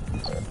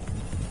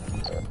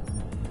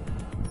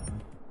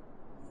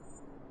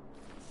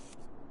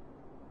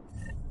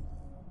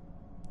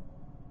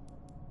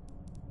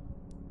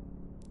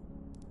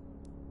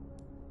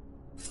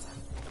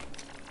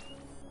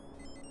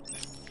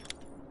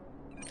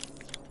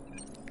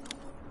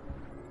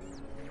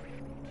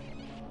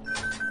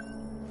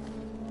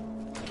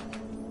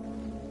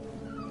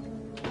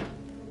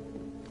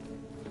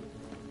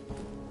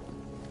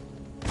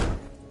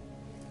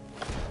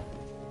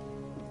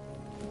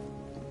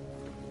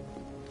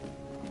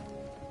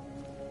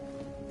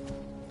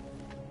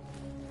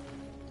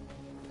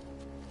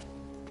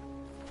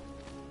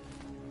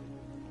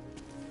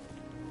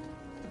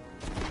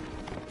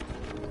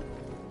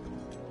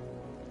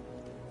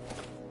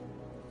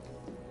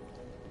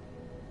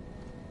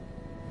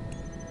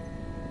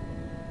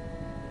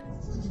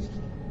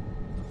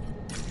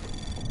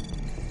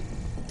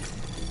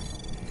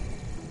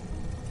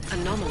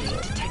 Anomaly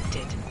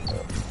detected.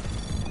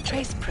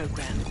 Trace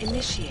program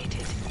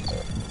initiated.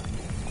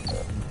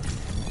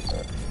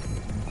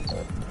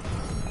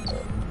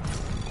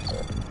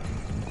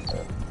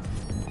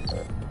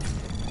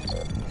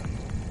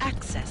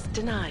 Access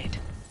denied.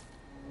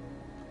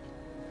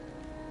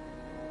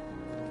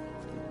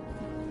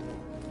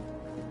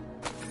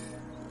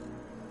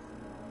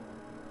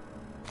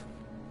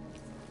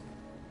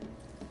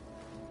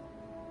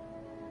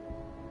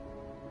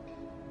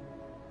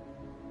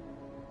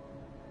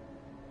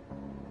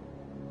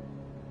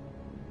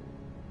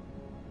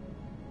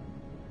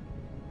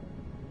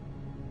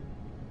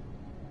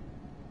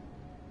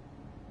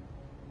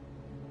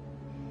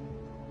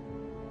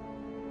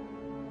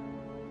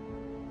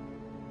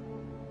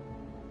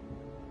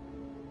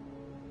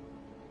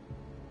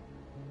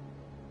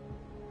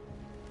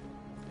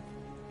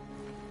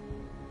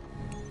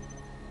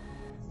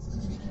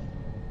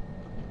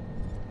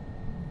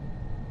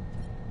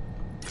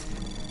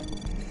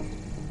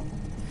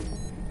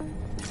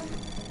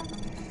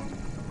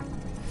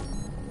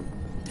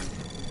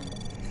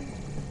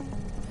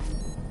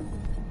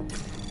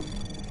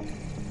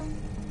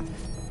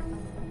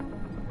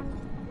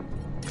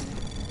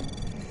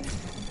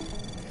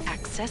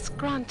 Access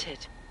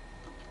granted.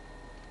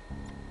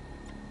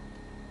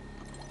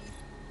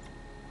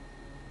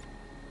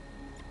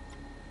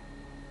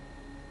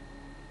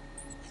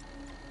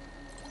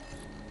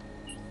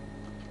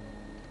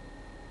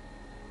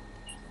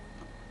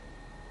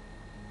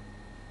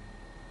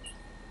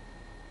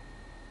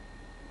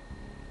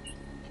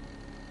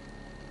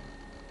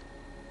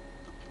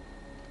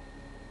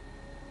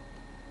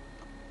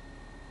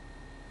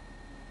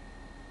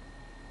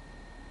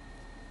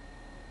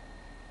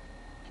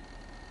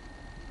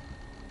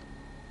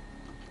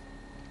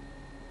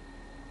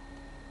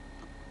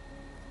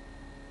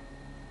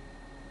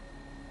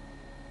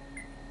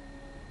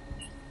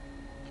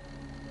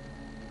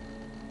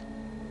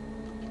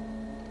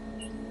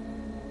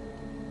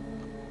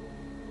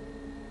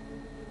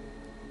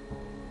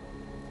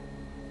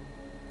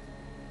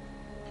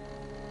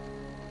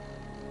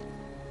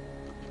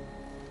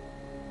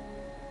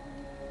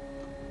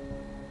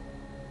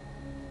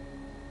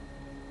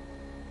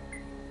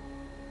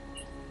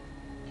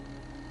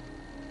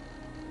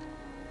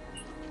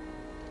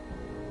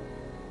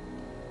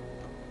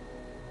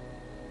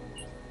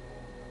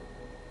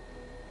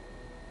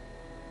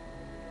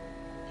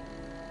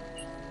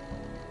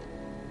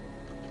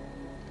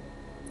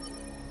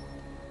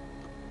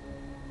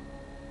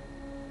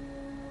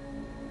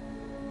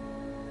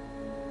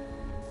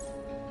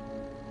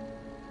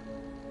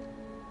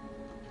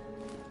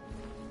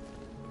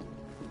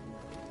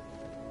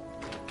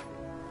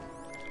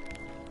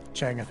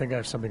 Chang, I think I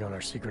have something on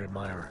our secret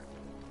admirer.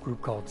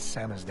 Group called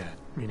Samizdat.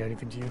 Mean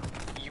anything to you?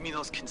 You mean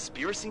those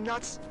conspiracy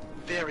nuts?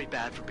 Very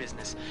bad for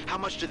business. How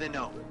much do they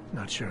know?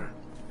 Not sure.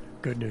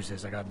 Good news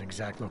is I got an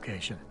exact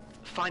location.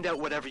 Find out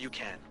whatever you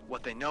can.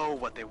 What they know,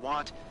 what they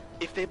want.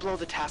 If they blow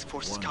the task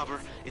force's cover,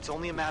 it's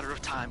only a matter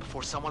of time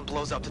before someone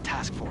blows up the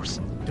task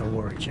force. Don't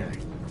worry, Chang.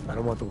 I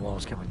don't want the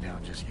walls coming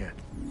down just yet.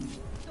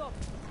 Stop.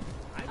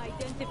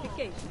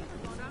 Identification.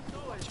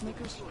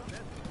 Watchmakers?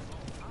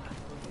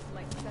 It's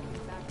like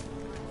stepping back.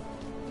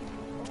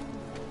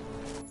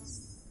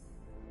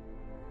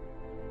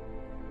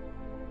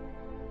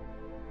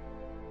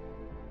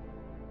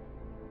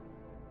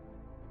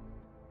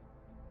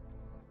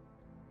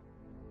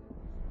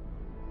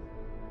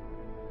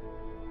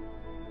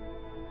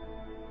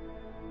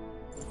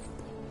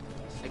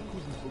 I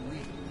couldn't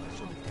believe it when I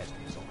saw the test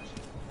results.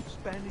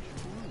 Spanish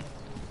flu.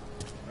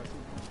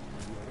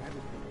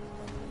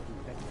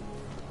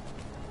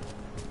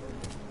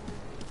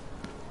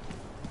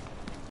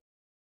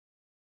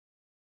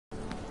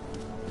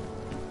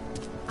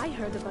 I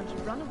heard a bunch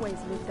of runaways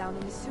live down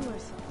in the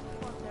sewers.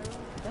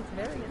 That's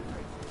very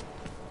interesting.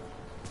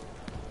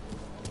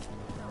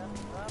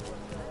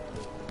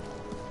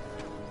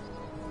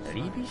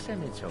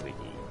 Rivisane co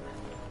vidím.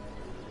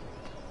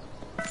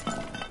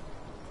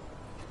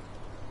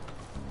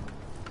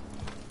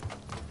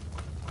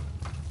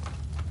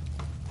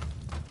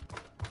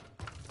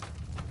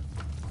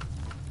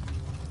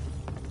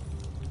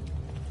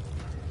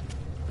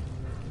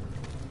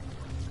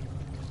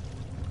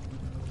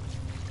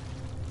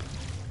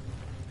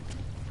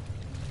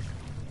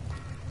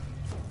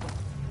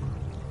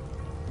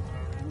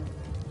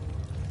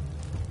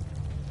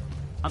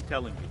 I'm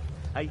telling you,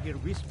 I hear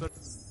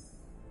whispers.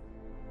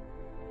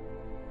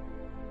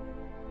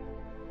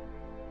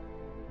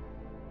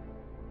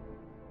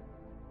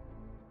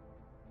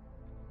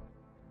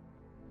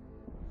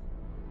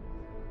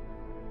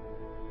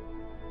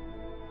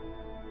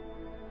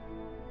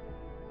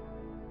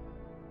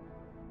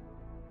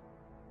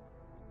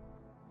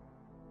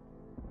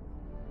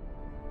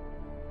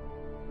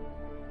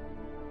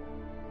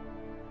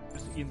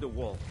 In the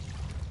wall.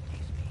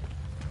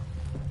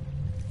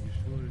 You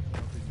sure it's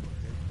not in your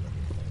head?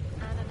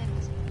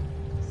 Anonymity,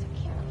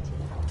 security.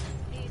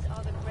 These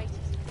are the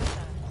greatest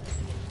concerns of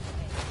the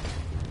age.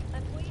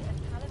 And we at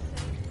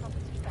Palisade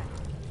Property Bank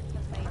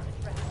have made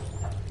addressing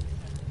those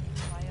concerns a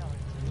priority.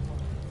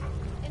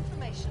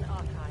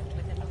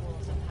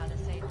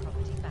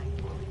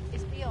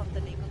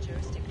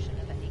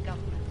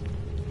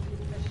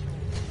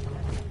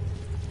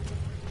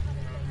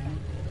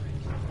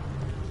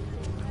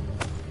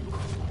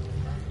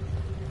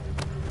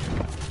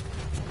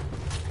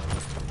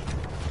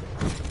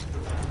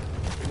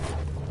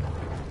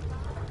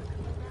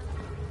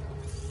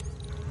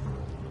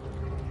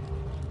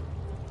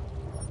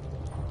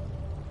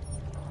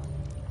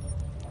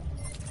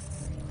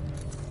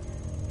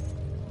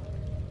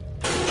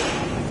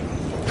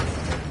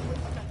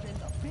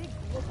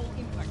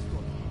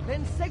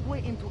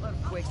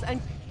 earthquakes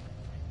and...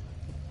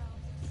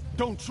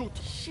 Don't shoot!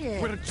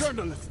 Shit. We're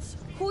journalists!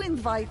 Who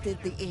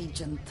invited the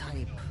agent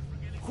type?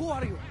 Who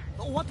are you?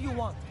 What do you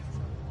want?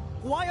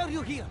 Why are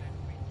you here?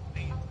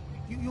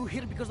 You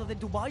here because of the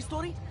Dubai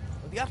story?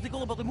 The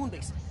article about the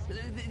moonbase?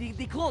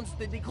 The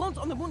clones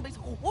on the moonbase?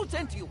 Who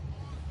sent you?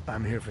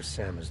 I'm here for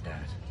Sam's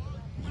dad.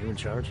 You in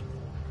charge?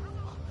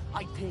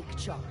 I take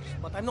charge,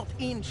 but I'm not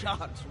in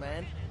charge,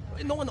 man.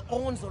 No one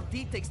owns or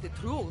dictates the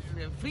truth.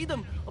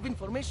 Freedom of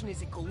information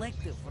is a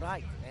collective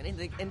right,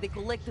 man, and a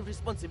collective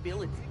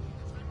responsibility.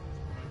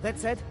 That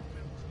said,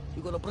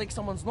 you gonna break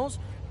someone's nose,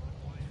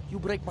 you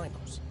break my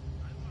nose.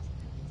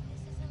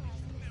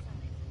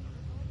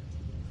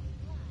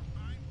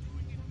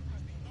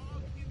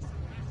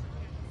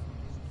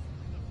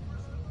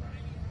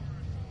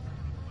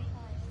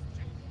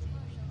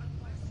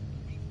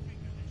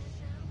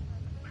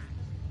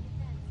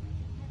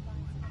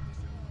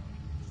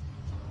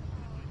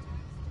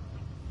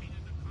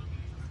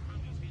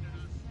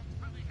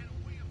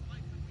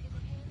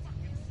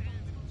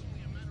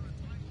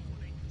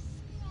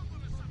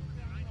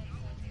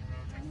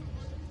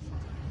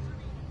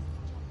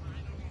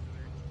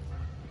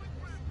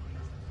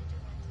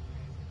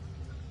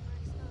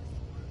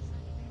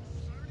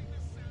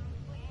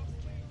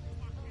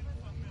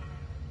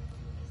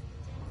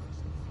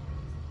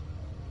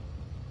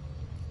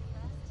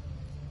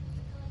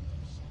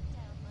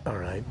 All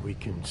right, we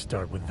can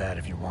start with that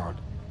if you want.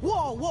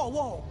 Whoa, whoa,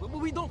 whoa!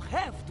 We don't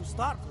have to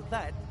start with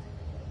that,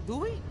 do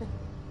we?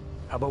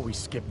 How about we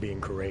skip being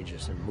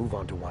courageous and move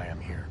on to why I'm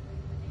here?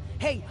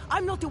 Hey,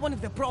 I'm not the one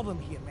of the problem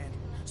here, man.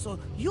 So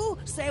you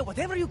say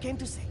whatever you came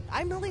to say.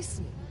 I'm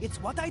listening. It's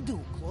what I do.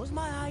 Close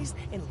my eyes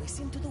and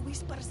listen to the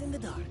whispers in the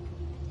dark.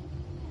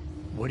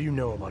 What do you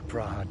know about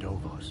Praha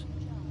Dovos?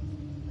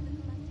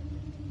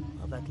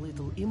 That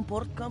little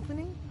import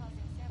company?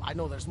 I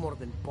know there's more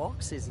than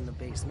boxes in the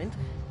basement.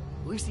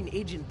 We've seen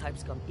agent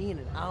types come in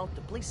and out.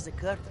 The place is a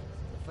curtain.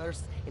 The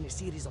first in a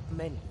series of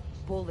many.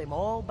 Pull them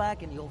all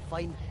back and you'll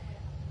find...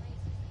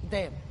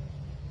 them.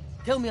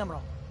 Tell me I'm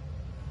wrong.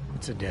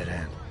 It's a dead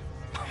end.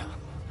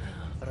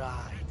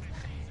 Right.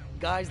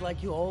 Guys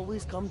like you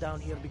always come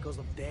down here because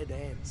of dead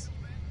ends.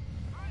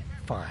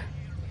 Fine.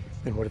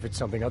 Then what if it's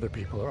something other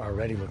people are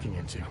already looking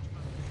into?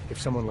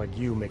 If someone like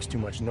you makes too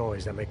much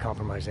noise, that may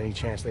compromise any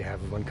chance they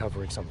have of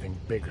uncovering something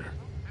bigger.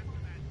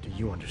 Do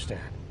you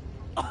understand?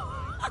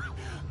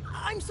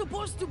 I'm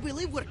supposed to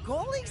believe we're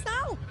colleagues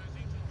now?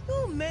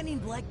 You men in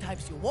black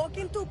types, you walk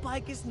into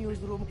Pike's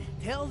newsroom,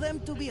 tell them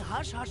to be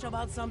hush-hush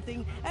about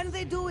something, and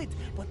they do it.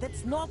 But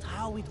that's not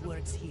how it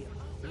works here.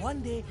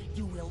 One day,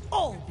 you will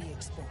all be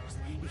exposed.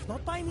 If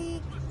not by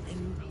me,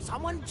 then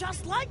someone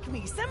just like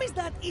me. Sammy's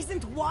dad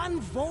isn't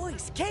one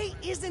voice. Kay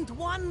isn't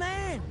one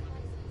man.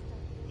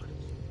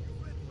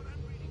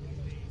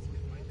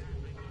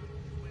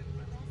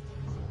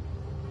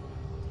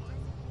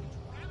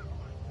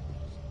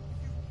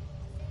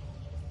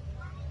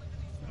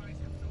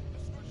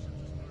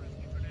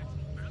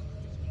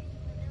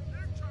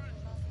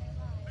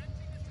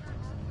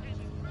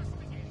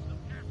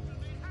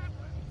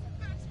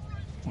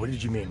 What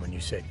did you mean when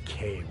you said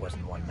Kay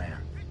wasn't one man?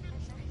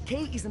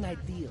 Kay is an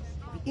ideal,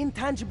 the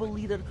intangible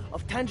leader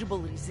of tangible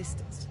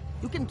resistance.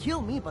 You can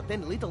kill me, but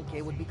then Little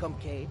Kay would become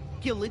Kay.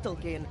 Kill Little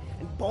Kay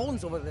and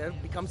Bones over there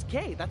becomes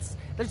Kay.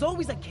 There's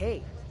always a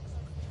Kay.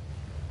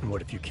 And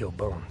what if you kill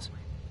Bones?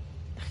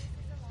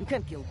 You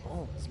can't kill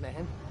Bones,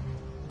 man.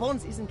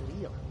 Bones isn't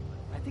real.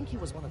 I think he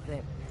was one of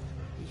them.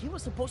 He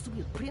was supposed to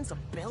be a prince of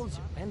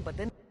Belgium, man, but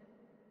then...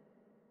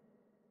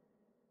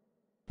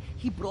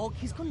 he broke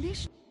his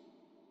condition.